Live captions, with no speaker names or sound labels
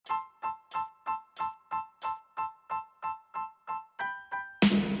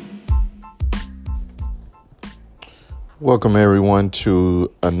Welcome, everyone,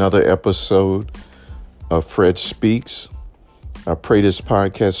 to another episode of Fred Speaks. I pray this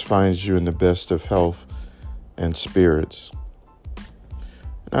podcast finds you in the best of health and spirits.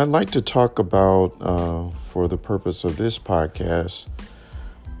 And I'd like to talk about, for the purpose of this podcast,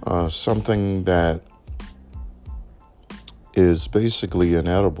 something that is basically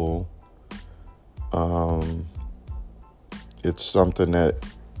inedible. It's something that,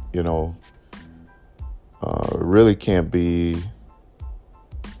 really can't be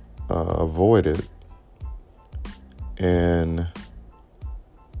avoided. And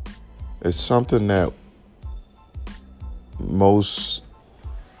it's something that most,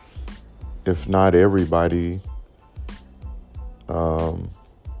 if not everybody,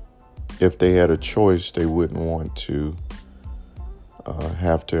 if they had a choice, they wouldn't want to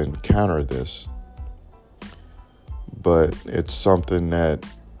have to encounter this. But it's something that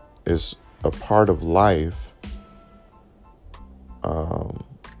is a part of life.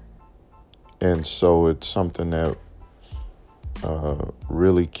 And so it's something that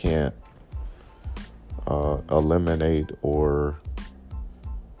really can't eliminate or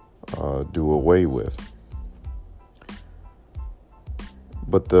do away with.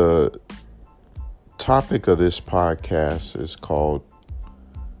 But the topic of this podcast is called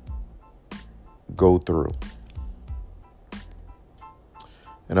Go Through.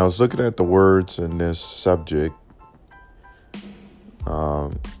 And I was looking at the words in this subject.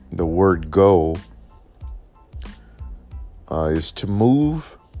 The word go is to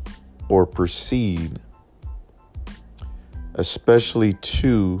move or proceed, especially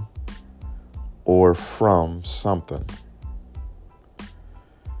to or from something.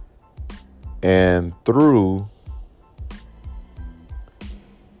 And through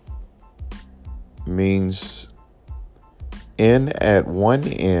means in at one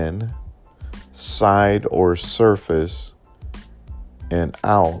end, side or surface, and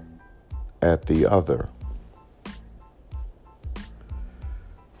out at the other.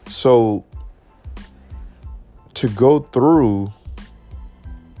 So to go through,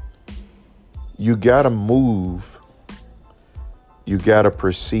 you got to move, you got to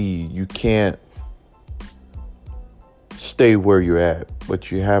proceed. You can't stay where you're at,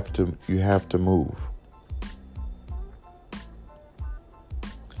 but you have to move.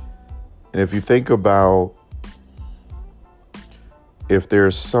 And if you think about if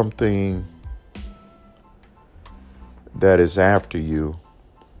there's something that is after you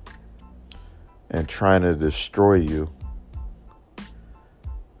and trying to destroy you,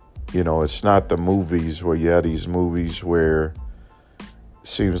 it's not the movies where you have these movies where it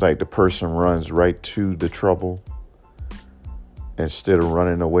seems like the person runs right to the trouble instead of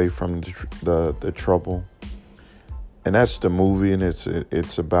running away from the trouble. And that's the movie, and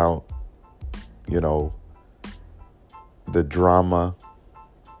it's about the drama.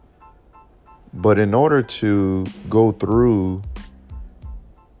 But in order to go through,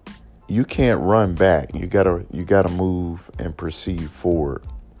 you can't run back. You gotta move and proceed forward.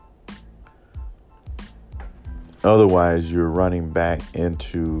 Otherwise, you're running back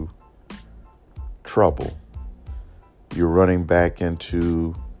into trouble. You're running back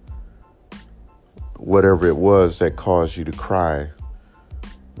into whatever it was that caused you to cry.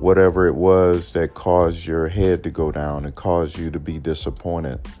 Whatever it was that caused your head to go down and caused you to be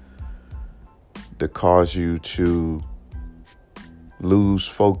disappointed, that caused you to lose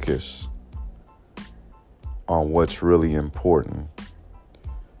focus on what's really important.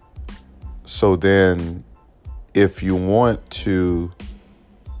 So then, if you want to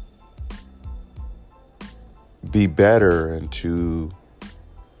be better and to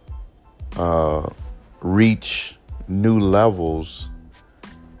reach new levels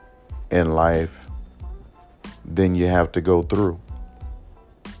in life, then you have to go through.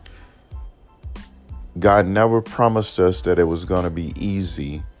 God never promised us that it was going to be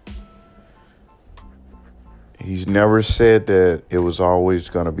easy. He's never said that it was always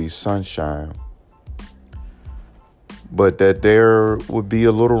going to be sunshine, but that there would be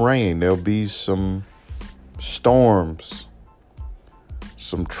a little rain. There'll be some storms,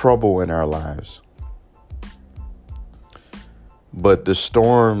 some trouble in our lives. But the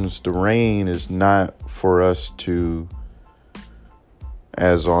storms, the rain is not for us to,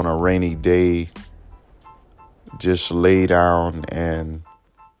 as on a rainy day, just lay down and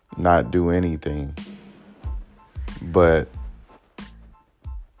not do anything. But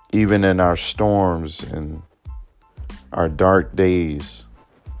even in our storms and our dark days,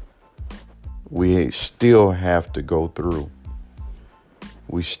 we still have to go through.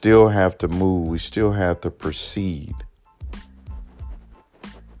 We still have to move. We still have to proceed.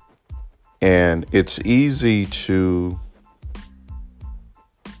 And it's easy to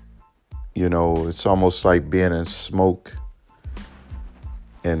It's almost like being in smoke,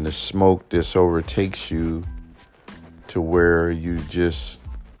 and the smoke just overtakes you to where you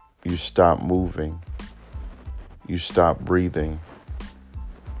stop moving, you stop breathing.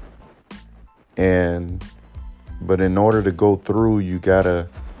 But in order to go through, you gotta,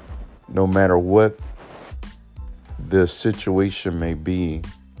 no matter what the situation may be,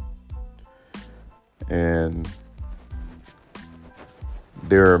 and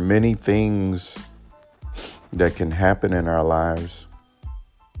there are many things that can happen in our lives,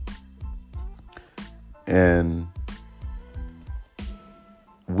 and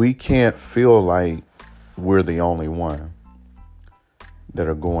we can't feel like we're the only one that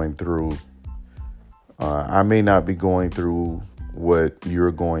are going through. I may not be going through what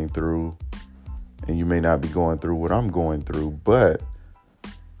you're going through, and you may not be going through what I'm going through, but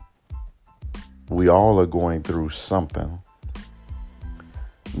we all are going through something.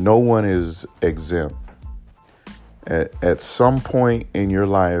 No one is exempt. At some point in your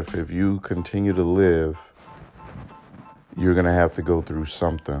life, if you continue to live, you're going to have to go through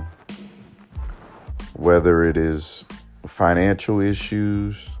something. Whether it is financial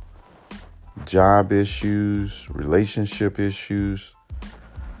issues, job issues, relationship issues,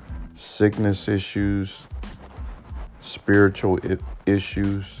 sickness issues, spiritual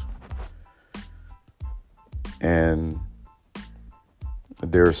issues. And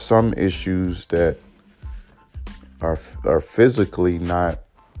there are some issues that are physically not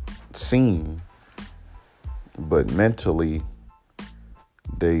seen, but mentally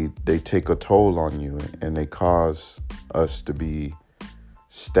they take a toll on you, and they cause us to be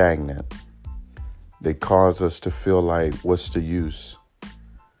stagnant. They cause us to feel like, what's the use?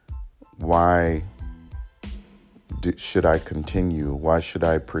 Why should I continue? Why should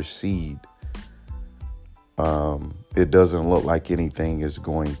I proceed? It doesn't look like anything is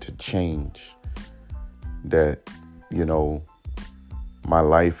going to change. That, my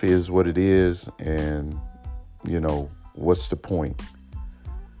life is what it is, and, what's the point?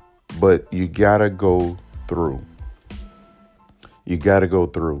 But you gotta go through. You gotta go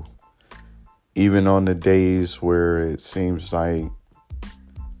through. Even on the days where it seems like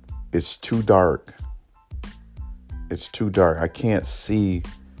it's too dark. It's too dark. I can't see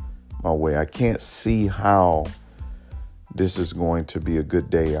my way. I can't see how this is going to be a good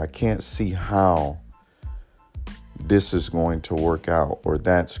day. I can't see how this is going to work out or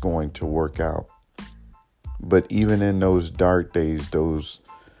that's going to work out. But even in those dark days, those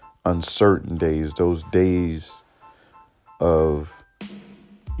uncertain days, those days of,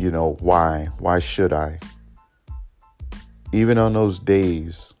 why should I? Even on those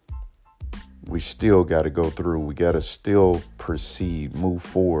days, we still got to go through. We got to still proceed, move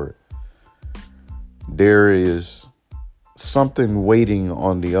forward. There is something waiting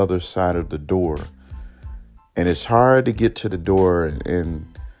on the other side of the door. And it's hard to get to the door and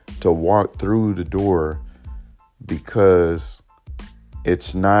to walk through the door because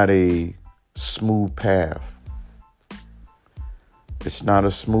it's not a smooth path. It's not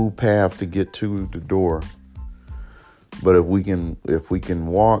a smooth path to get to the door. But if we can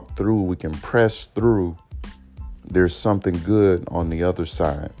walk through, we can press through, there's something good on the other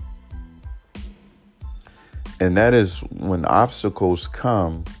side. And that is when obstacles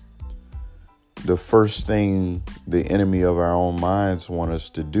come, the first thing the enemy of our own minds want us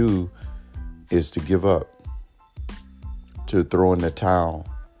to do is to give up, to throw in the towel.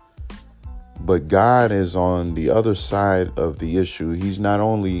 But God is on the other side of the issue. He's not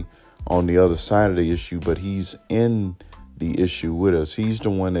only on the other side of the issue, but he's in the issue with us. He's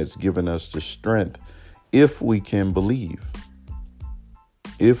the one that's given us the strength if we can believe,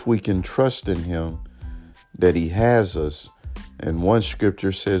 if we can trust in him that he has us. And one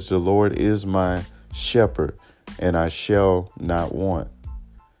scripture says, the Lord is my shepherd and I shall not want.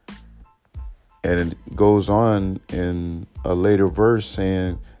 And it goes on in a later verse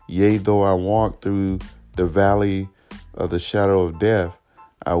saying, yea, though I walk through the valley of the shadow of death,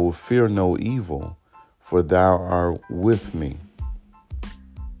 I will fear no evil, for thou art with me.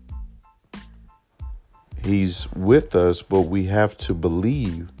 He's with us, but we have to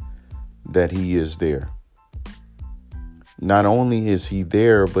believe that he is there. Not only is he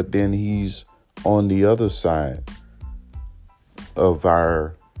there, but then he's on the other side of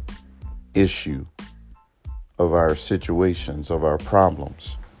our issue, of our situations, of our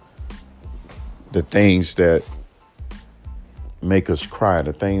problems. The things that make us cry,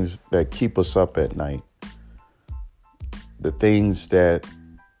 the things that keep us up at night, the things that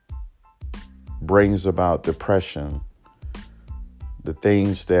brings about depression, the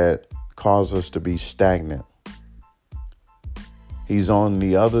things that cause us to be stagnant. He's on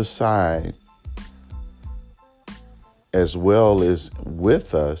the other side as well as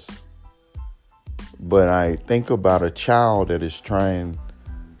with us. But I think about a child that is trying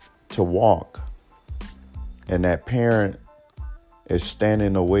to walk, and that parent is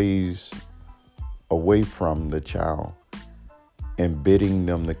standing away from the child and bidding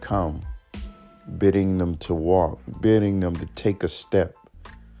them to come, bidding them to walk, bidding them to take a step.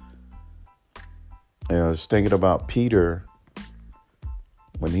 And I was thinking about Peter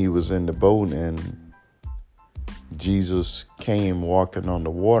when he was in the boat and Jesus came walking on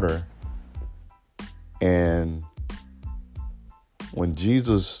the water. And when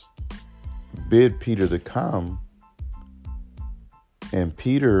Jesus bid Peter to come, and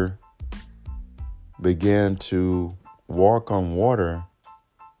Peter began to walk on water,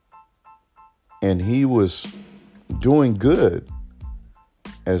 and he was doing good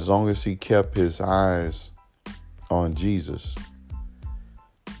as long as he kept his eyes on Jesus.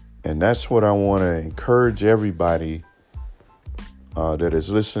 And that's what I want to encourage everybody that is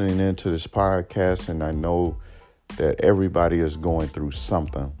listening into this podcast. And I know that everybody is going through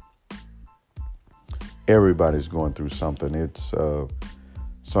something. Everybody's going through something. It's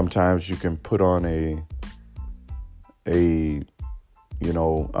sometimes you can put on a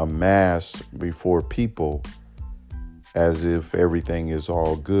mask before people as if everything is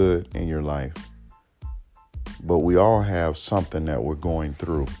all good in your life. But we all have something that we're going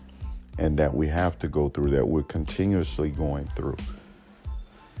through and that we have to go through, that we're continuously going through.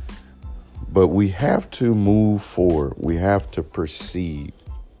 But we have to move forward. We have to proceed.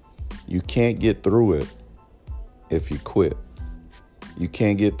 You can't get through it if you quit. You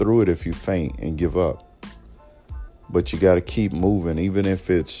can't get through it if you faint and give up. But you got to keep moving, even if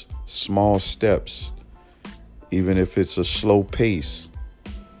it's small steps, even if it's a slow pace.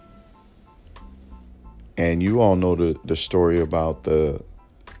 And you all know the story about the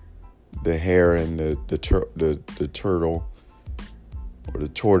hare and the turtle or the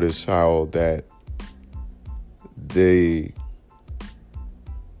tortoise, how that the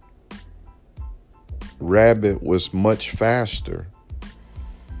rabbit was much faster,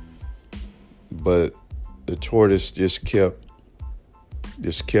 but the tortoise just kept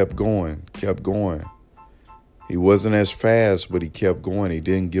going. He wasn't as fast, but he kept going. He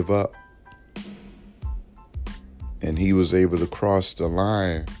didn't give up. And he was able to cross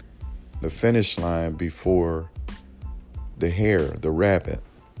the finish line before the hare, the rabbit.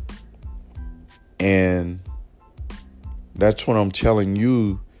 And that's what I'm telling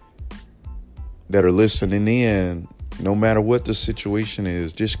you that are listening in. No matter what the situation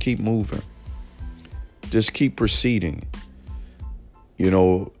is, just keep moving. Just keep proceeding. You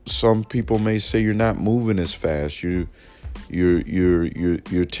know, some people may say you're not moving as fast. You're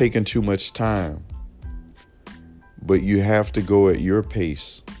taking too much time. But you have to go at your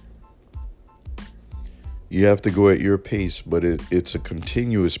pace. You have to go at your pace, but it's a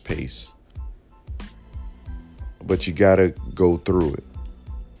continuous pace. But you got to go through it.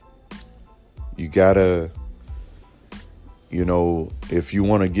 You got to, if you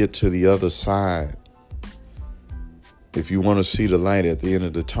want to get to the other side, if you want to see the light at the end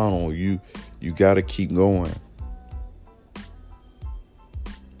of the tunnel, you got to keep going.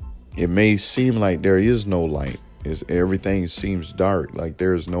 It may seem like there is no light. Everything seems dark, like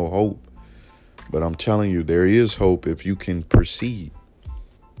there is no hope. But I'm telling you, there is hope if you can proceed,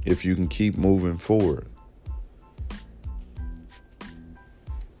 if you can keep moving forward.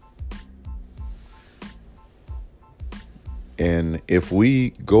 And if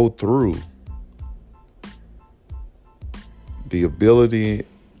we go through, the ability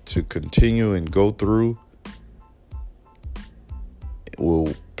to continue and go through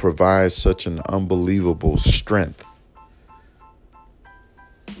will provide such an unbelievable strength.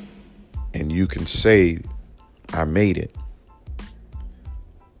 And you can say, I made it.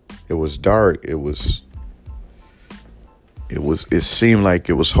 It was dark. It seemed like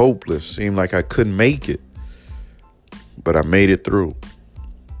it was hopeless. Seemed like I couldn't make it. But I made it through.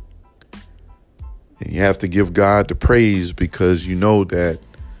 And you have to give God the praise, because you know that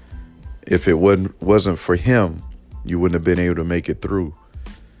if it wasn't for him, you wouldn't have been able to make it through.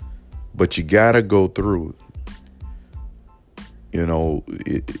 But you got to go through.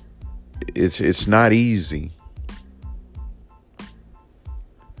 It's not easy.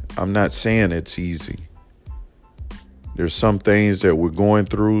 I'm not saying it's easy. There's some things that we're going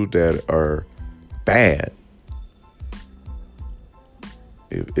through that are bad.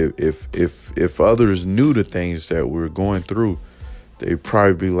 If others knew the things that we're going through, they'd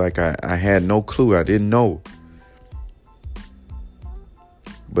probably be like, I had no clue. I didn't know.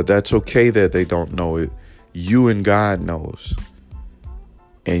 But that's okay that they don't know it. You and God knows.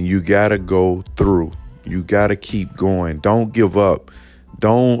 And you got to go through. You got to keep going. Don't give up.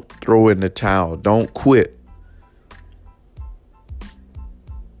 Don't throw in the towel. Don't quit.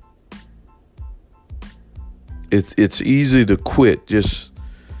 It's easy to quit. Just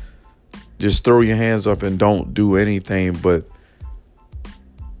throw your hands up and don't do anything. But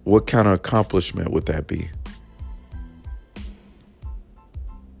what kind of accomplishment would that be?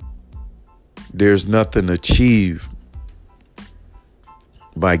 There's nothing achieved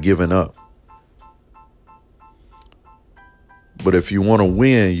by giving up. But if you want to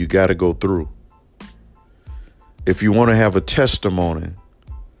win, you got to go through. If you want to have a testimony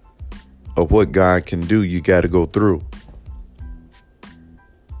of what God can do, you got to go through.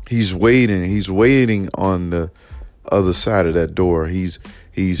 He's waiting. He's waiting on the other side of that door. He's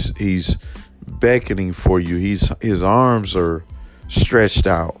beckoning for you. His arms are stretched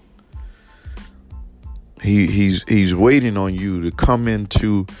out. He's waiting on you to come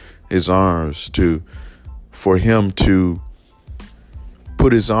into his arms, for him to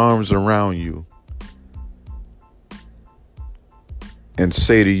put his arms around you and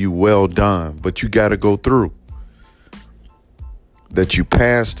say to you, well done. But you got to go through. That you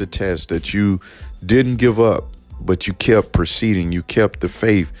passed the test, that you didn't give up, but you kept proceeding. You kept the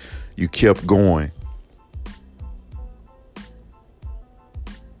faith. You kept going.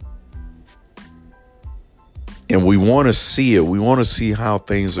 And we want to see it. We want to see how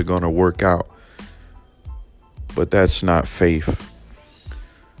things are going to work out. But that's not faith.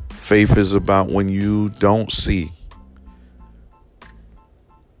 Faith is about when you don't see.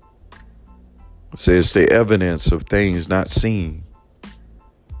 It says the evidence of things not seen.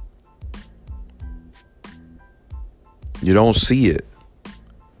 You don't see it.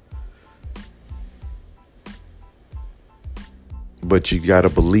 But you got to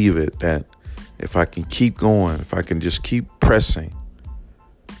believe it, that if I can keep going, if I can just keep pressing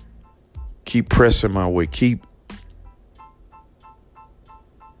my way, keep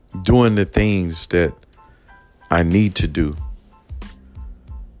doing the things that I need to do,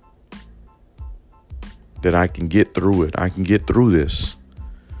 that I can get through it. I can get through this.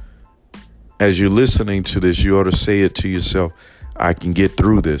 As you're listening to this, you ought to say it to yourself. I can get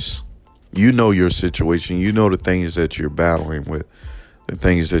through this. You know your situation. You know the things that you're battling with, the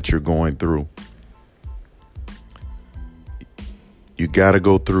things that you're going through. You got to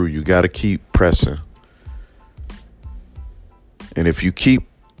go through. You got to keep pressing. And if you keep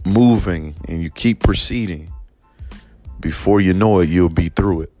moving and you keep proceeding, before you know it, you'll be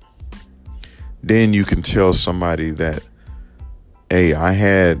through it. Then you can tell somebody that, hey, I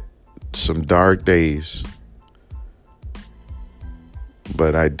had some dark days,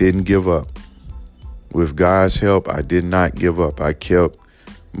 but I didn't give up. With God's help, I did not give up. I kept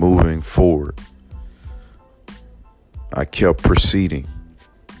moving forward. I kept proceeding.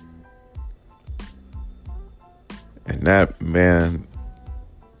 And that, man,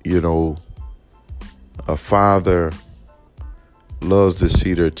 a father loves to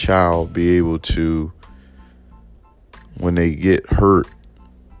see their child be able to, when they get hurt,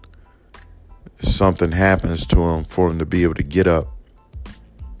 something happens to them, for them to be able to get up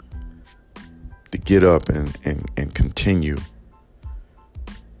and continue.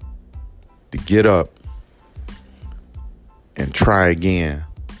 To get up and try again.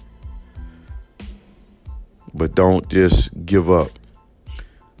 But don't just give up.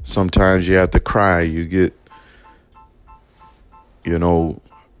 Sometimes you have to cry. You get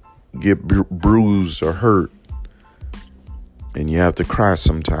bruised or hurt. And you have to cry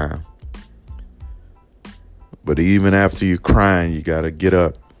sometime. But even after you're crying, you got to get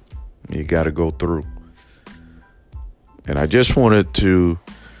up. You got to go through. And I just wanted to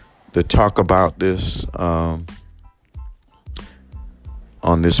talk about this on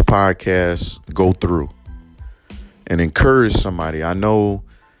this podcast, go through, and encourage somebody. I know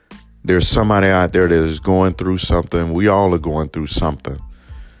there's somebody out there that is going through something. We all are going through something.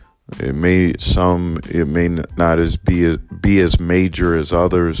 It may not be as major as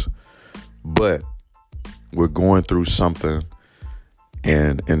others, but we're going through something.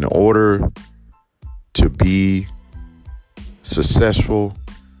 And in order to be successful,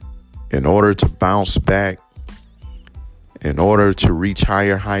 in order to bounce back, in order to reach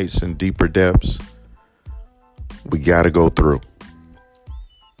higher heights and deeper depths, we got to go through.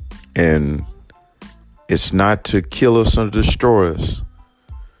 And it's not to kill us or destroy us,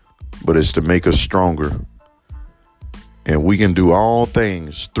 but it's to make us stronger. And we can do all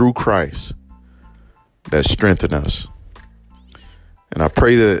things through Christ that strengthen us. And I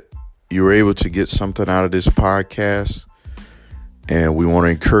pray that you were able to get something out of this podcast. And we want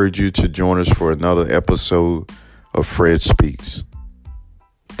to encourage you to join us for another episode of Fred Speaks.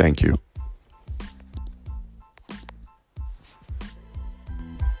 Thank you.